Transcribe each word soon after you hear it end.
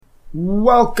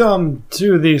Welcome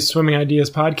to the Swimming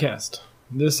Ideas Podcast.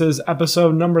 This is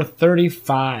episode number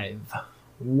 35.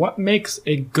 What makes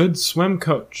a good swim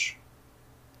coach?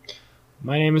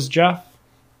 My name is Jeff.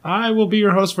 I will be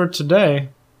your host for today.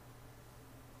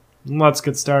 Let's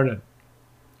get started.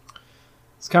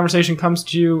 This conversation comes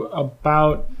to you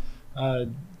about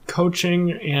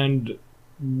coaching and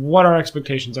what our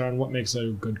expectations are and what makes a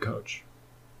good coach.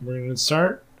 We're going to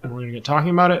start and we're going to get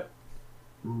talking about it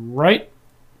right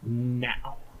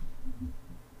now.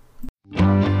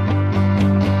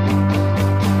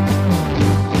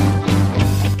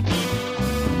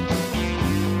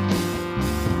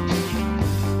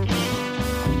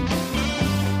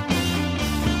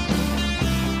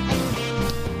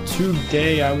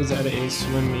 Today I was at a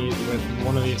swim meet with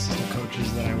one of the assistant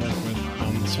coaches that I work with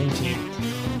on the swim team,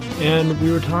 and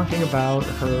we were talking about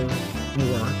her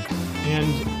work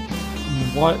and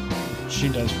what she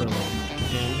does for a living.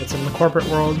 And it's in the corporate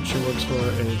world. She works for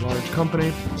a large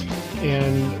company,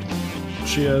 and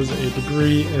she has a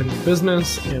degree in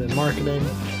business and in marketing,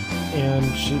 and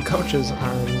she coaches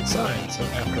on the side, so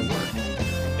after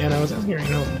work. And I was asking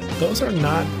her, those are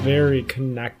not very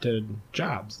connected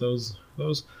jobs. Those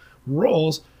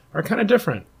roles are kind of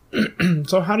different.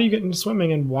 So how do you get into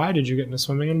swimming, and why did you get into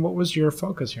swimming, and what was your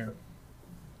focus here?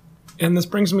 And this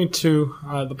brings me to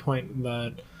the point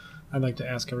that I'd like to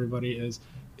ask everybody is,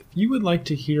 if you would like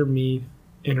to hear me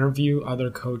interview other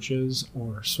coaches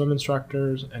or swim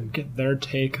instructors and get their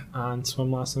take on swim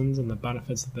lessons and the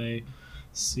benefits that they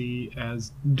see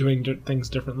as doing things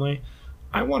differently,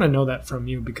 I want to know that from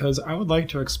you, because I would like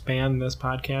to expand this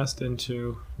podcast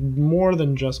into more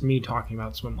than just me talking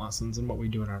about swim lessons and what we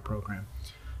do in our program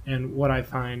and what I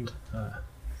find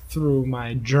through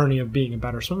my journey of being a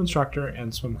better swim instructor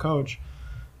and swim coach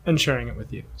and sharing it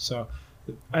with you. So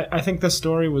I think this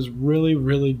story was really,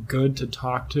 really good to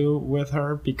talk to with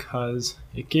her, because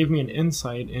it gave me an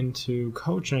insight into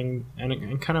coaching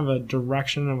and kind of a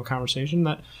direction of a conversation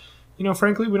that,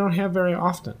 frankly, we don't have very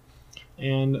often.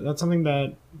 And that's something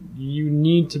that you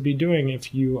need to be doing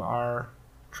if you are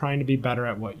trying to be better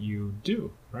at what you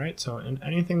do, right? So in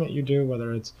anything that you do,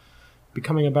 whether it's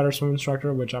becoming a better swim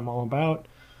instructor, which I'm all about,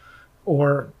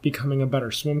 or becoming a better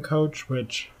swim coach,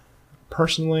 which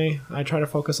personally I try to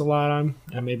focus a lot on,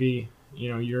 and maybe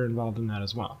you're involved in that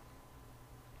as well.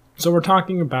 So we're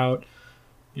talking about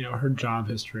her job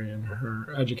history and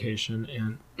her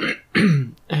education,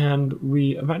 and and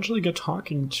we eventually get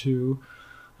talking to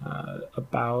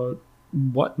about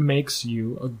what makes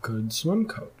you a good swim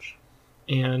coach,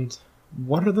 and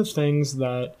what are the things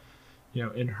that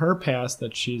in her past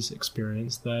that she's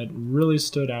experienced that really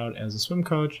stood out as a swim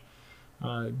coach,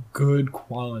 good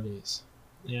qualities.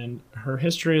 And her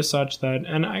history is such that,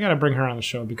 and I got to bring her on the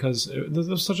show because this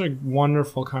was such a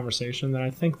wonderful conversation that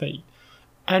I think that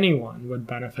anyone would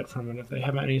benefit from it if they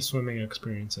have any swimming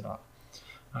experience at all.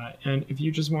 And if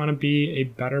you just want to be a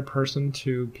better person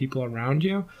to people around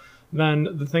you, then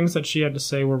the things that she had to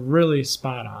say were really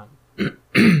spot on.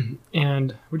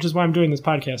 And which is why I'm doing this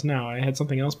podcast now. I had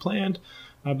something else planned,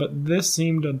 but this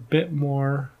seemed a bit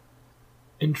more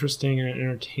interesting and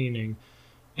entertaining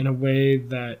in a way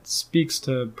that speaks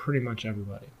to pretty much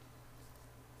everybody.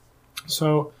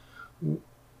 So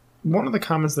one of the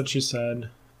comments that she said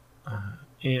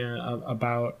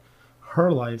about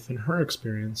her life and her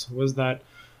experience was that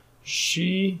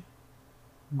she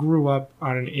grew up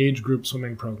on an age group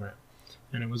swimming program.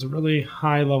 And it was a really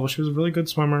high level. She was a really good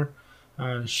swimmer.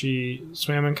 She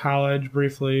swam in college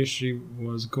briefly. She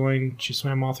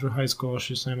swam all through high school.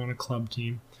 She swam on a club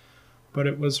team. But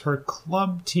it was her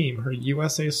club team, her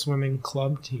USA Swimming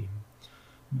club team,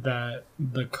 that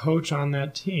the coach on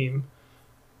that team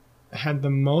had the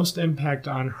most impact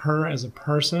on her as a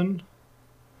person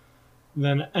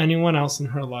than anyone else in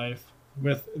her life,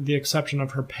 with the exception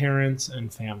of her parents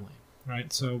and family,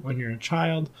 right? So when you're a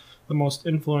child, the most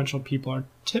influential people are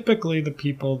typically the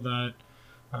people that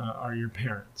are your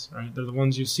parents, right? They're the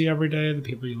ones you see every day, the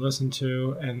people you listen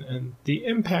to, and the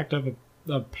impact of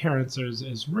parents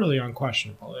is really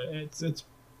unquestionable. It's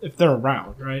if they're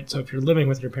around, right? So if you're living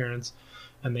with your parents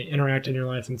and they interact in your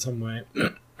life in some way,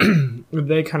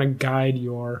 they kind of guide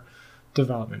your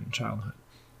development in childhood.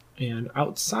 And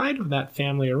outside of that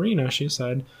family arena, she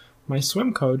said, my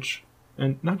swim coach,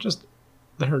 and not just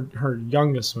her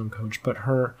youngest swim coach, but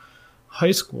her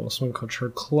high school swim coach, her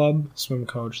club swim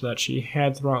coach that she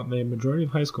had throughout the majority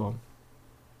of high school,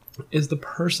 is the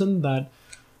person that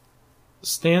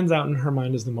stands out in her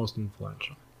mind as the most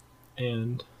influential.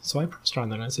 And so I pressed her on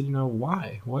that, and I said,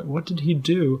 why? What did he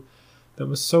do that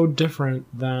was so different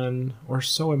than, or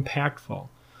so impactful?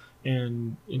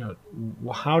 And,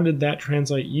 how did that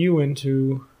translate you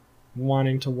into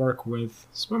wanting to work with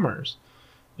swimmers,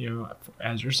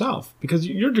 as yourself, because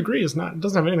your degree doesn't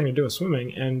have anything to do with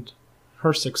swimming, and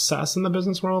her success in the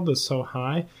business world is so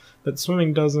high that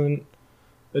swimming doesn't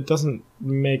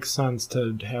make sense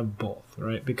to have both,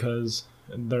 right? Because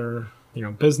they're,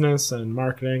 business and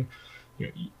marketing.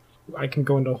 I can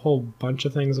go into a whole bunch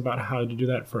of things about how to do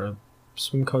that for a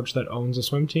swim coach that owns a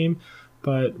swim team,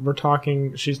 but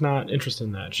she's not interested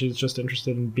in that. She's just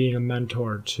interested in being a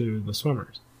mentor to the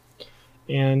swimmers.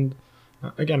 And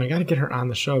again, I got to get her on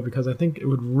the show because I think it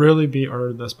would really be,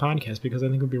 or this podcast, because I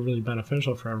think it would be really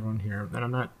beneficial for everyone here. And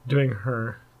I'm not doing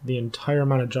her the entire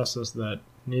amount of justice that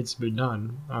needs to be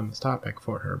done on this topic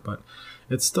for her, but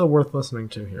it's still worth listening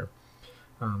to here.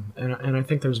 And I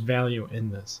think there's value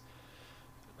in this.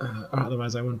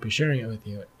 Otherwise, I wouldn't be sharing it with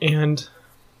you. And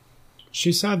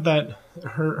she said that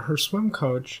her swim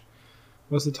coach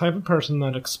was the type of person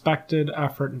that expected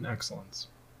effort and excellence.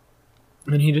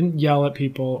 And he didn't yell at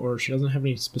people, or she doesn't have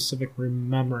any specific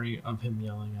memory of him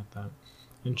yelling at them.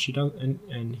 And she does,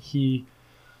 and he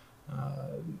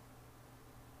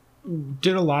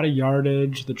did a lot of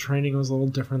yardage. The training was a little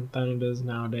different than it is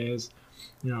nowadays.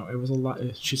 It was a lot.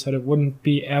 She said it wouldn't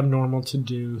be abnormal to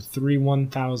do 3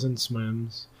 1,000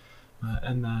 swims,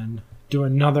 and then do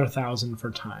another 1,000 for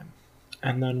time.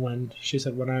 And then when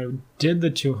I did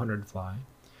the 200 fly,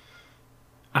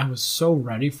 I was so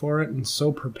ready for it and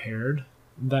so prepared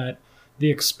that the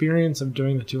experience of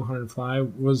doing the 200 fly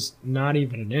was not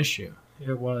even an issue.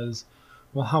 It was,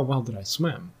 well, how well did I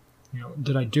swim?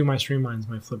 Did I do my streamlines,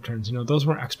 my flip turns? Those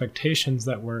were expectations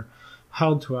that were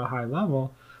held to a high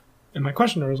level. And my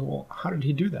question was, well, how did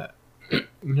he do that?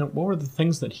 What were the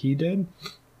things that he did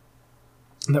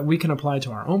that we can apply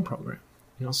to our own program?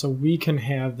 So we can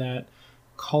have that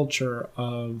culture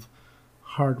of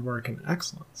hard work and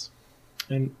excellence.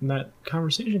 And that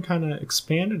conversation kind of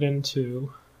expanded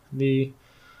into the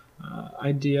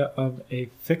idea of a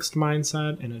fixed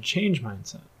mindset and a change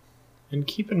mindset. And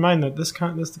keep in mind that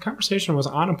the conversation was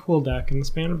on a pool deck in the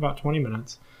span of about 20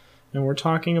 minutes. And we're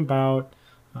talking about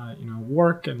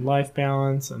work and life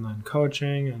balance, and then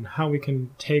coaching, and how we can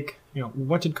take,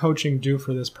 what did coaching do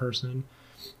for this person?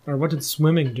 Or what did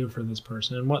swimming do for this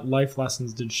person? And what life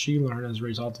lessons did she learn as a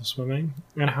result of swimming?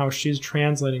 And how she's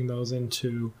translating those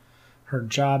into her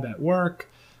job at work,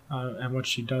 and what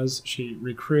she does. She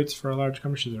recruits for a large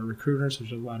company. She's a recruiter, so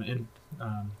she does a lot of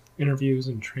interviews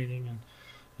and training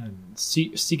and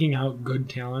seeking out good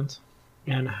talent,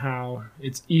 and how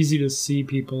it's easy to see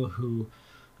people who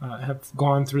have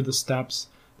gone through the steps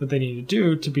that they need to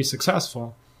do to be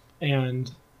successful,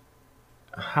 and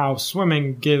how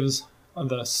swimming gives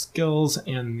the skills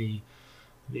and the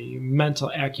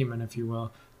mental acumen, if you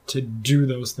will, to do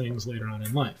those things later on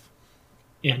in life.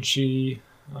 And she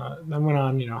then went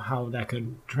on, how that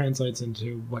could translates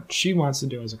into what she wants to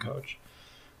do as a coach.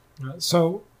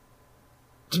 So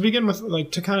to begin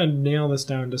with, to kind of nail this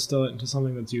down, distill it into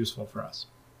something that's useful for us.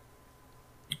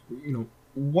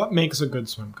 What makes a good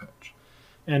swim coach?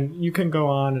 And you can go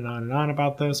on and on and on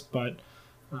about this, but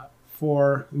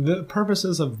for the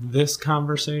purposes of this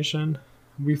conversation,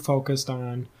 we focused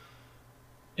on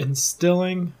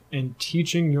instilling and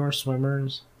teaching your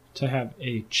swimmers to have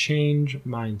a change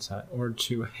mindset, or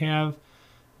to have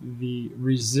the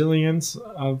resilience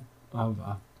of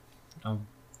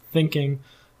thinking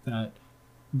that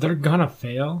they're gonna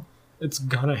fail. It's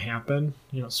gonna happen.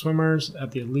 Swimmers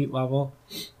at the elite level,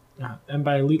 and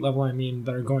by elite level I mean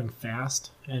that are going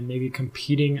fast and maybe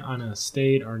competing on a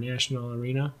state or national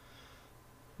arena.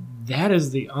 That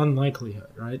is the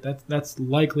unlikelihood, right? That's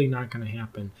likely not going to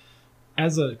happen.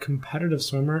 As a competitive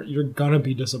swimmer, you're going to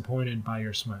be disappointed by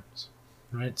your swims,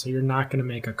 right? So you're not going to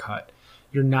make a cut.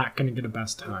 You're not going to get a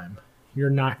best time. You're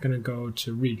not going to go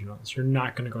to regionals. You're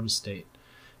not going to go to state.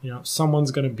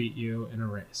 Someone's going to beat you in a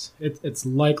race. It's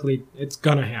likely, it's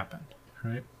going to happen,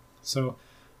 right? So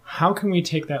how can we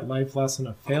take that life lesson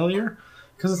of failure?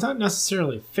 Because it's not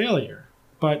necessarily failure,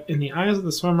 but in the eyes of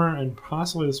the swimmer and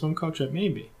possibly the swim coach, it may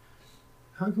be.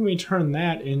 How can we turn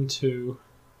that into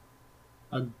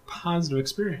a positive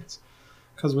experience?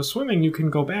 Because with swimming, you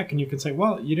can go back and you can say,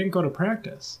 well, you didn't go to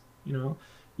practice. You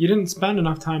didn't spend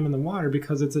enough time in the water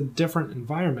because it's a different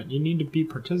environment. You need to be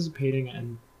participating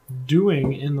and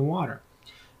doing in the water.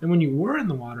 And when you were in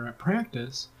the water at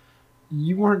practice,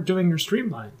 you weren't doing your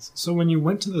streamlines. So when you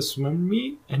went to the swim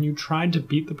meet and you tried to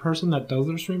beat the person that does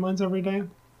their streamlines every day,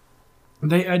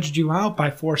 they edged you out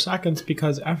by 4 seconds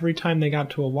because every time they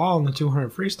got to a wall in the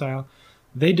 200 freestyle,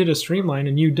 they did a streamline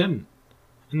and you didn't.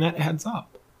 And that adds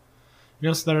up.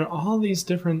 So there are all these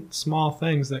different small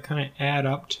things that kind of add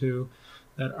up to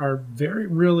that are very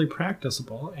really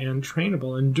practicable and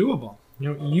trainable and doable.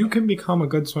 You can become a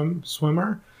good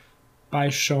swimmer by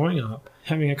showing up,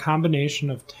 having a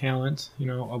combination of talent,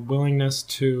 a willingness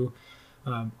to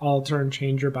alter and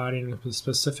change your body in a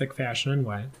specific fashion and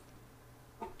way,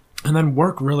 and then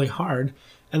work really hard,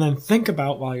 and then think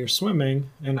about while you're swimming,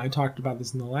 and I talked about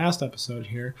this in the last episode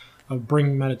here, of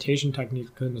bringing meditation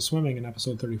techniques into swimming in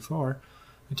episode 34.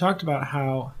 I talked about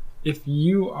how if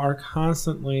you are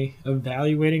constantly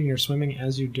evaluating your swimming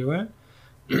as you do it,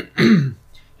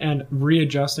 and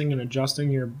readjusting and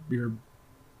adjusting your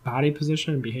body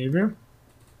position and behavior,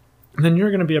 then you're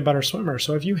going to be a better swimmer.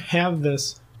 So if you have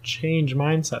this change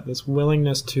mindset, this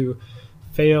willingness to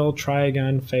fail, try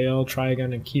again,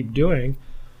 and keep doing,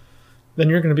 then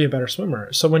you're going to be a better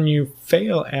swimmer. So when you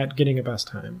fail at getting a best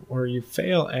time, or you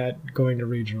fail at going to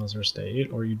regionals or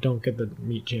state, or you don't get the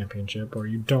meet championship, or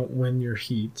you don't win your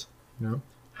heat,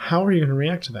 how are you going to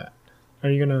react to that? Are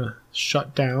you going to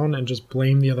shut down and just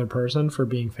blame the other person for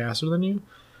being faster than you?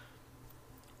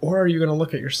 Or are you going to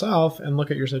look at yourself and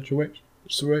look at your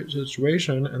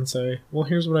situation and say, well,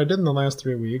 here's what I did in the last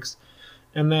 3 weeks,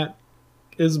 and that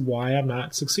is why I'm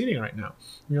not succeeding right now.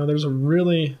 There's a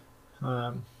really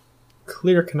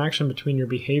clear connection between your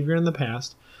behavior in the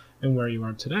past and where you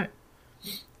are today.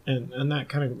 And that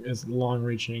kind of is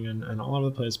long-reaching and all over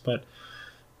the place, but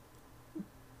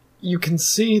you can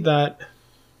see that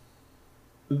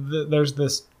there's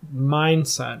this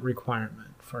mindset requirement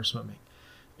for swimming.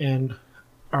 And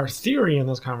our theory in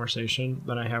this conversation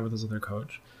that I had with this other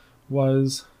coach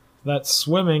was that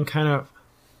swimming kind of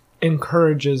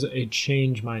encourages a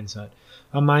change mindset,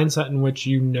 a mindset in which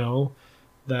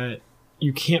that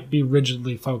you can't be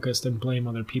rigidly focused and blame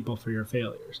other people for your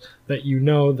failures, that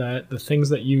that the things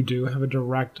that you do have a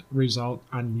direct result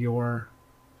on your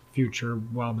future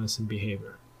wellness and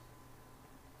behavior.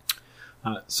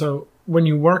 So when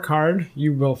you work hard,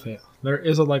 you will fail. There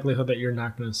is a likelihood that you're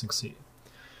not going to succeed.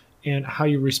 And how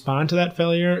you respond to that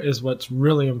failure is what's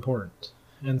really important.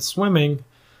 And swimming,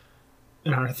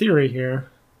 in our theory here,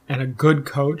 and a good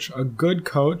coach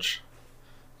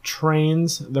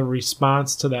trains the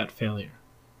response to that failure.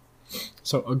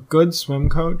 So a good swim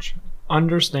coach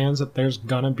understands that there's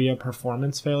going to be a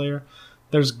performance failure.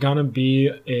 There's going to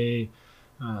be a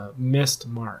missed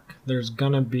mark. There's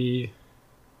going to be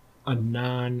a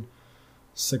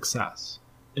non-success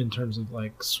in terms of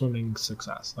like swimming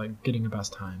success, like getting a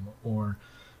best time or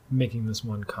making this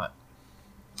one cut.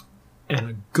 And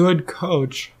a good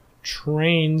coach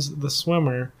trains the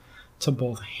swimmer to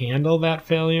both handle that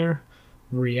failure,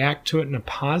 react to it in a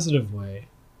positive way,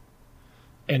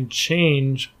 and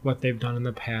change what they've done in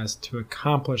the past to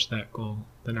accomplish that goal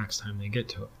the next time they get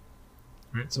to it.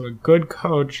 Right? So a good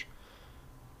coach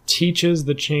teaches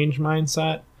the change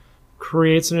mindset,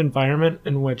 creates an environment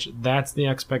in which that's the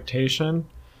expectation,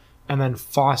 and then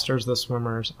fosters the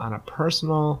swimmers on a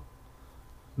personal,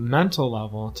 mental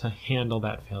level to handle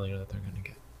that failure that they're going to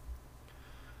get.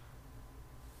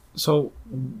 So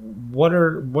what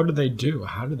do they do?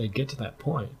 How do they get to that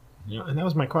point? And that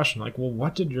was my question. Like, well,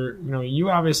 what did you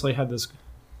obviously had this,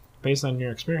 based on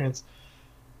your experience,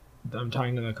 I'm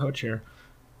talking to the coach here,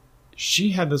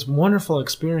 she had this wonderful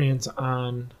experience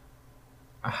on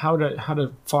how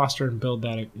to foster and build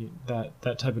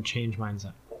that type of change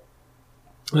mindset.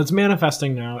 And it's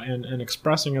manifesting now and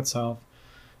expressing itself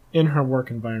in her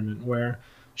work environment, where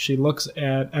she looks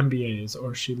at MBAs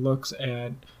or she looks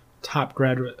at top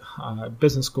graduate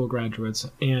business school graduates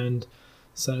and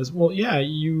says, well, yeah,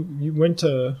 you went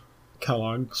to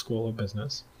Kellogg School of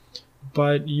Business,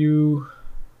 but you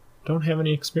don't have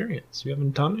any experience. You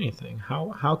haven't done anything.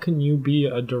 How can you be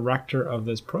a director of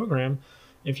this program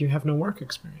if you have no work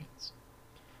experience?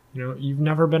 You've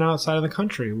never been outside of the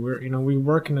country. We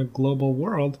work in a global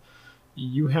world.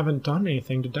 You haven't done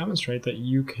anything to demonstrate that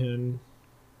you can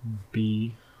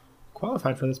be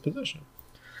qualified for this position.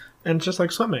 And it's just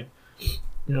like swimming.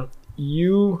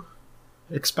 You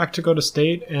expect to go to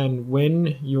state and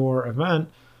win your event,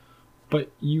 but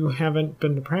you haven't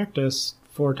been to practice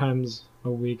 4 times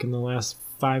a week in the last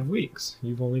 5 weeks.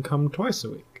 You've only come twice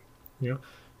a week.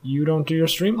 You don't do your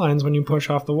streamlines when you push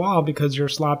off the wall because you're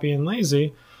sloppy and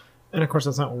lazy. And of course,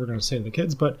 that's not what we're going to say to the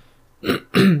kids, but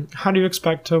how do you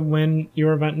expect to win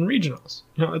your event in regionals?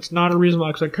 It's not a reasonable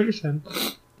expectation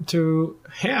to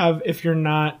have if you're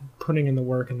not putting in the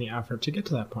work and the effort to get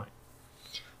to that point.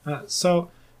 So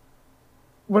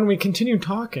when we continued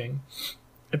talking,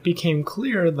 it became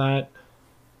clear that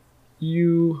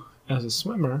you, as a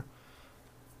swimmer,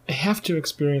 have to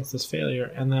experience this failure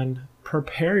and then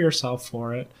prepare yourself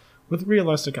for it with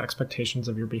realistic expectations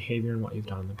of your behavior and what you've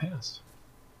done in the past.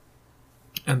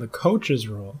 And the coach's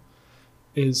role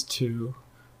is to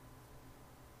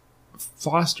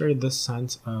foster this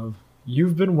sense of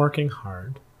you've been working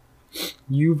hard,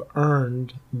 you've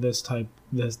earned this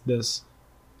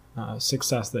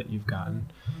success that you've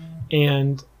gotten,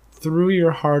 and through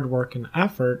your hard work and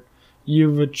effort,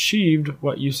 you've achieved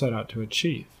what you set out to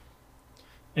achieve.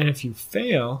 And if you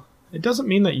fail, it doesn't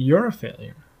mean that you're a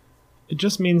failure. It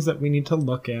just means that we need to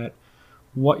look at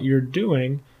what you're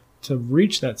doing to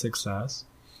reach that success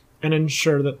and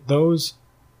ensure that those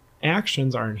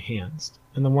actions are enhanced,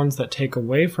 and the ones that take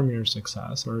away from your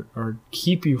success or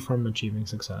keep you from achieving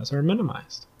success are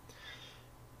minimized.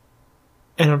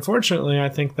 And unfortunately, I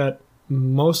think that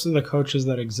most of the coaches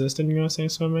that exist in USA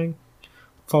Swimming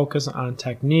focus on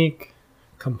technique,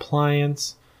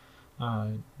 compliance.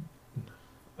 I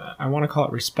want to call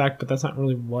it respect, but that's not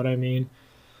really what I mean,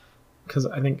 because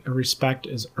I think respect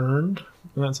is earned,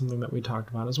 and that's something that we talked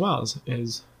about as well.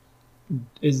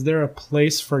 Is there a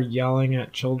place for yelling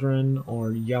at children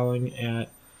or yelling at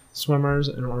swimmers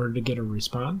in order to get a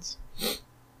response?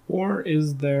 Or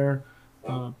is there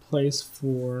a place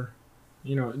for,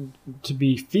 to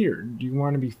be feared? Do you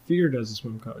want to be feared as a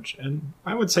swim coach? And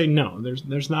I would say no,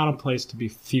 there's not a place to be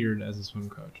feared as a swim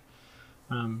coach.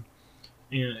 And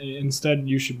instead,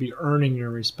 you should be earning your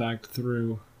respect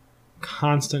through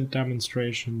constant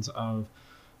demonstrations of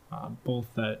both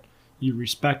that you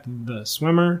respect the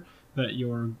swimmer, that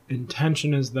your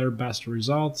intention is their best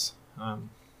results,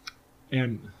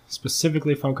 and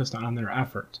specifically focused on their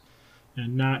effort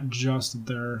and not just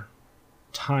their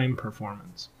time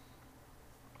performance.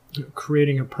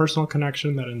 Creating a personal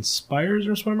connection that inspires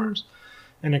your swimmers,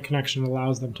 and a connection that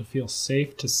allows them to feel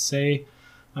safe to speak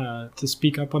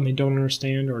up when they don't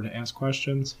understand or to ask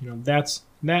questions.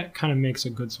 That kind of makes a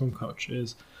good swim coach.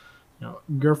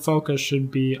 Your focus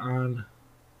should be on,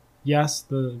 yes,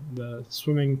 the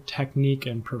swimming technique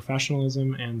and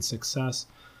professionalism and success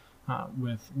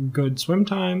with good swim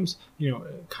times,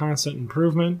 constant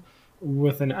improvement,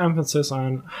 with an emphasis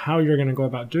on how you're going to go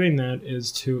about doing that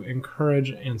is to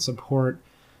encourage and support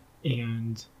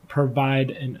and provide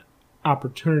an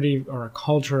opportunity or a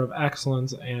culture of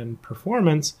excellence and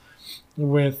performance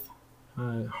with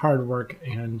hard work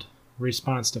and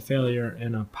response to failure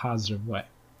in a positive way.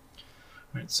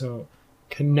 Right, so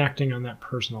connecting on that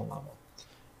personal level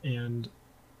and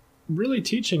really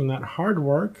teaching that hard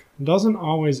work doesn't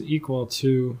always equal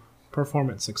to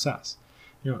performance success.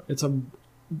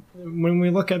 When we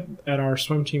look at our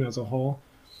swim team as a whole,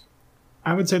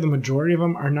 I would say the majority of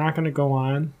them are not going to go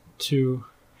on to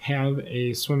have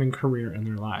a swimming career in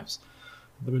their lives.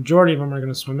 The majority of them are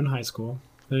going to swim in high school.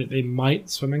 They might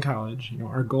swim in college.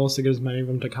 Our goal is to get as many of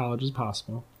them to college as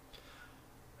possible.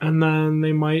 And then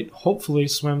they might hopefully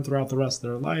swim throughout the rest of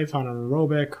their life on an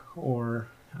aerobic or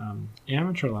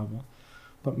amateur level.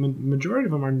 But majority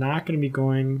of them are not going to be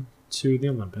going to the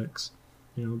Olympics.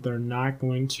 They're not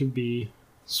going to be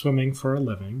swimming for a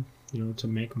living, to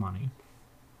make money.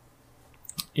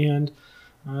 And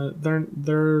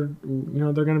they're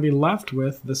going to be left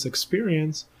with this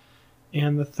experience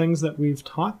and the things that we've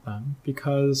taught them,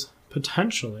 because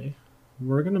potentially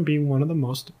we're going to be one of the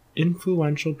most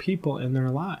influential people in their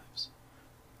lives,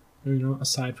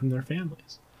 aside from their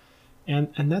families. And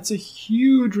that's a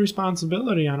huge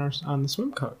responsibility on the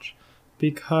swim coach,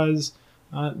 because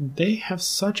they have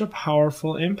such a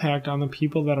powerful impact on the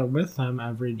people that are with them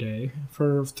every day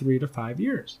for 3 to 5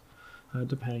 years,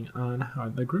 depending on how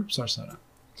the groups are set up.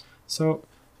 So,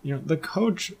 the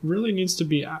coach really needs to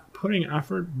be putting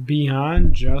effort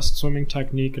beyond just swimming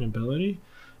technique and ability,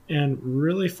 and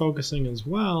really focusing as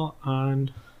well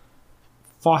on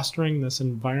fostering this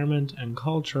environment and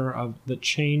culture of the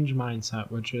change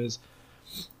mindset, which is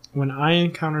when I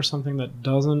encounter something that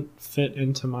doesn't fit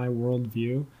into my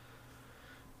worldview,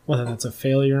 whether that's a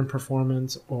failure in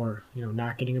performance or,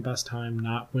 not getting a best time,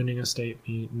 not winning a state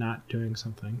meet, not doing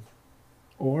something,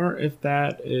 or if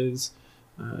that is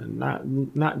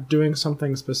not doing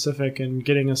something specific and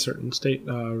getting a certain state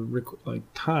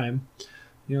time,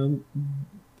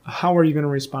 how are you going to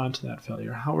respond to that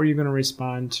failure? How are you going to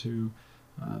respond to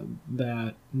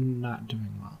that not doing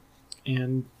well?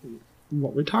 And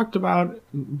what we talked about,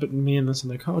 but me and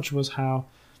the coach, was how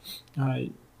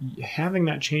having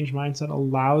that change mindset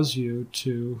allows you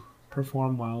to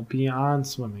perform well beyond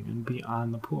swimming and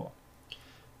beyond the pool.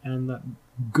 And that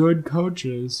good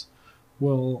coaches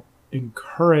will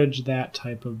encourage that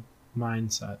type of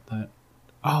mindset that,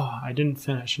 I didn't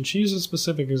finish. And she used a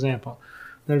specific example.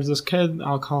 There's this kid,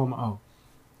 I'll call him O.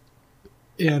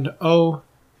 And O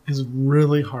is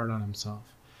really hard on himself.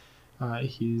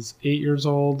 He's 8 years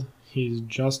old. He's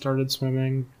just started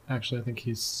swimming. Actually, I think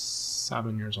he's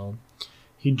 7 years old.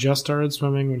 He just started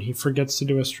swimming. When he forgets to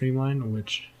do a streamline,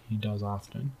 which he does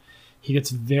often, he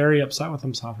gets very upset with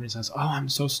himself and he says, "Oh, I'm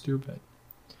so stupid."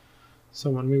 So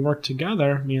when we work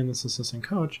together, me and this assistant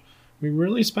coach, we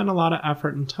really spend a lot of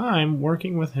effort and time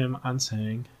working with him on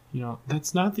saying,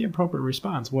 that's not the appropriate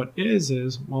response. What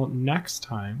is, well, next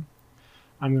time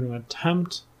I'm going to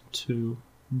attempt to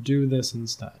do this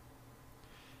instead.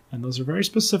 And those are very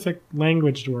specific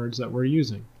language words that we're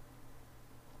using.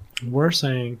 We're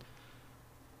saying,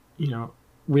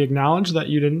 we acknowledge that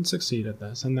you didn't succeed at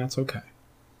this, and that's okay.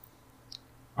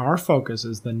 Our focus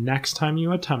is the next time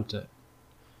you attempt it.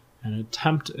 An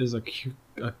attempt is a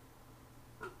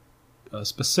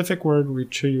specific word we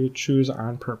choose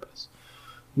on purpose.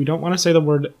 We don't want to say the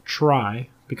word try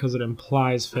because it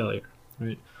implies failure,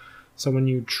 right? So when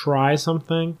you try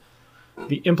something,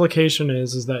 the implication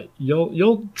is that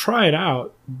you'll try it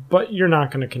out, but you're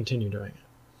not going to continue doing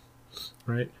it,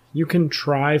 right? You can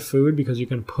try food because you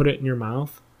can put it in your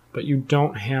mouth, but you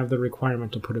don't have the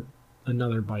requirement to put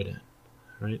another bite in,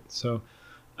 right? So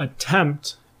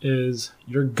attempt is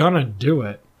you're going to do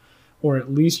it, or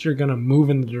at least you're going to move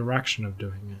in the direction of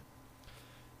doing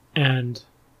it. And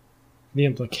the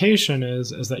implication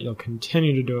is that you'll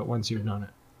continue to do it once you've done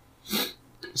it.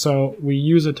 So we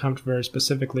use attempt very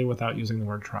specifically without using the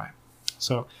word try.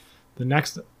 So the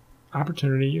next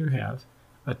opportunity you have,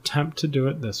 attempt to do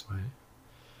it this way,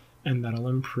 and that'll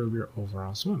improve your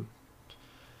overall swim.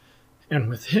 And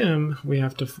with him, we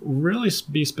have to really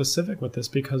be specific with this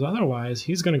because otherwise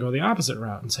he's going to go the opposite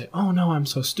route and say, "Oh no, I'm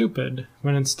so stupid."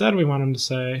 When instead we want him to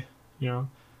say,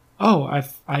 "Oh,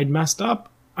 I messed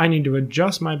up. I need to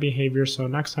adjust my behavior so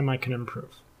next time I can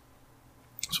improve."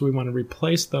 So we want to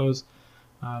replace those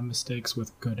mistakes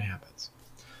with good habits.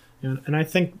 And I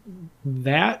think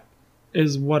that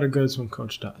is what a good swim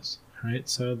coach does, right?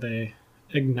 So they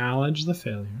acknowledge the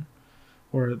failure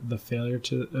or the failure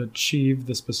to achieve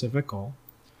the specific goal.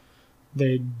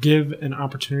 They give an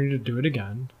opportunity to do it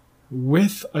again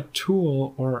with a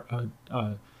tool or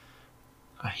a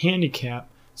handicap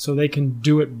so they can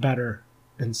do it better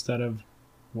instead of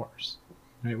worse,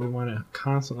 right? We want to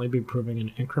constantly be proving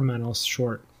in incremental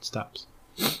short steps.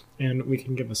 And we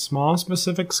can give a small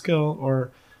specific skill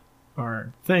or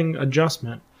thing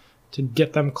adjustment to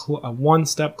get them one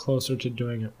step closer to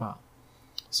doing it well.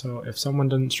 So if someone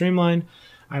doesn't streamline,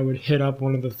 I would hit up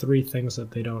one of the 3 things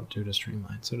that they don't do to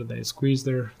streamline. So do they squeeze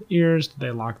their ears? Do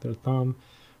they lock their thumb?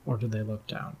 Or do they look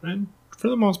down? And for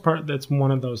the most part, that's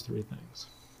one of those 3 things.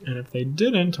 And if they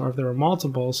didn't, or if there were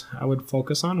multiples, I would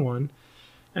focus on one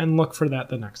and look for that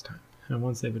the next time. And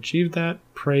once they've achieved that,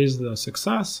 praise the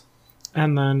success,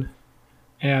 and then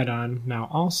add on now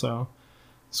also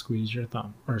squeeze your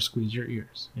thumb or squeeze your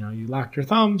ears. You locked your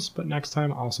thumbs, but next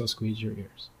time also squeeze your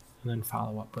ears and then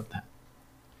follow up with that.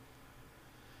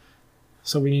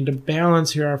 So we need to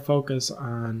balance here our focus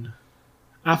on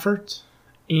effort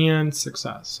and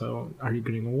success. So are you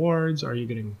getting awards? Are you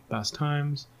getting best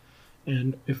times?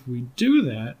 And if we do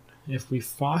that, if we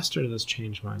foster this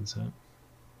change mindset,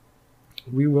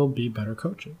 we will be better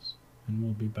coaches. And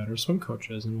we'll be better swim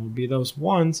coaches, and we'll be those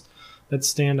ones that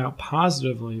stand out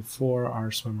positively for our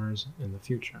swimmers in the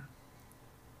future.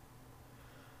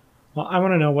 Well, I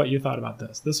want to know what you thought about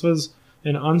this. This was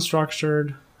an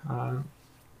unstructured,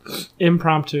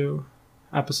 impromptu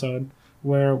episode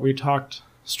where we talked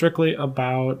strictly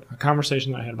about a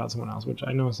conversation that I had about someone else, which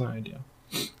I know is not ideal.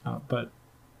 But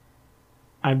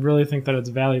I really think that it's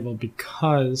valuable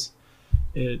because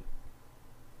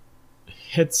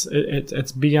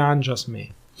it's beyond just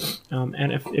me.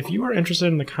 And if you are interested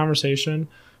in the conversation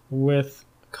with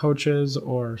coaches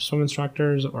or swim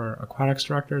instructors or aquatic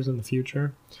instructors in the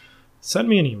future, send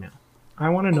me an email. I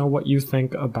want to know what you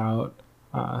think about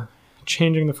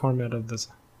changing the format of this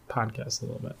podcast a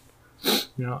little bit.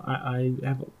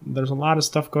 There's a lot of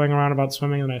stuff going around about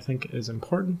swimming that I think is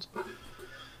important.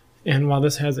 And while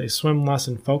this has a swim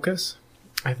lesson focus,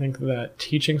 I think that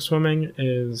teaching swimming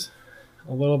is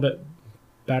a little bit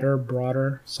better,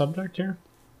 broader subject here.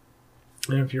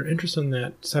 And if you're interested in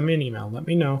that, send me an email. Let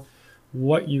me know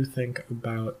what you think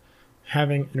about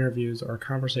having interviews or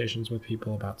conversations with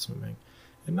people about swimming.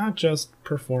 And not just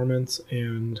performance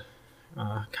and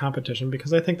competition,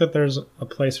 because I think that there's a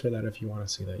place for that if you want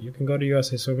to see that. You can go to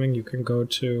USA Swimming. You can go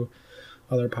to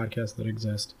other podcasts that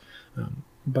exist.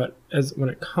 But when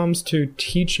it comes to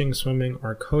teaching swimming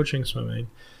or coaching swimming,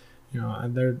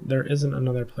 there isn't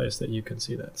another place that you can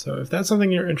see that. So if that's something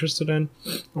you're interested in,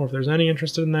 or if there's any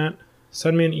interest in that,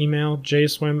 send me an email,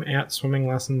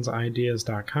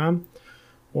 jswim@swimminglessonsideas.com,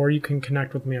 or you can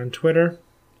connect with me on Twitter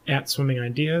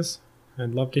 @swimmingideas.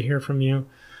 I'd love to hear from you.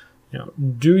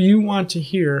 Do you want to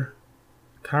hear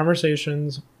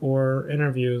conversations or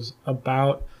interviews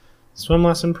about swim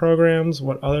lesson programs,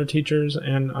 what other teachers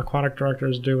and aquatic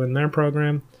directors do in their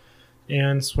program,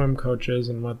 and swim coaches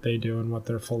and what they do and what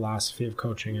their philosophy of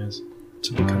coaching is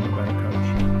to become a better coach.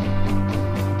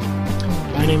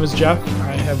 My name is Jeff.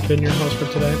 I have been your host for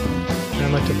today, and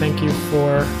I'd like to thank you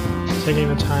for taking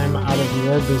the time out of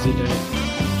your busy day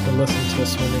to listen to a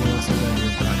swimming lesson at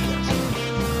your podcast.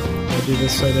 I do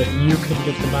this so that you can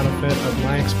get the benefit of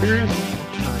my experience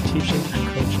teaching and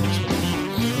coaching swimming.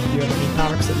 If you have any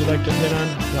topics that you'd like to hit on,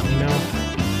 let me know.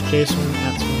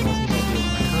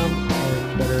 jason@swimlessons.com or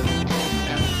Twitter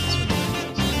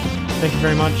 @swimlessons. Thank you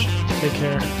very much. Take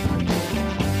care.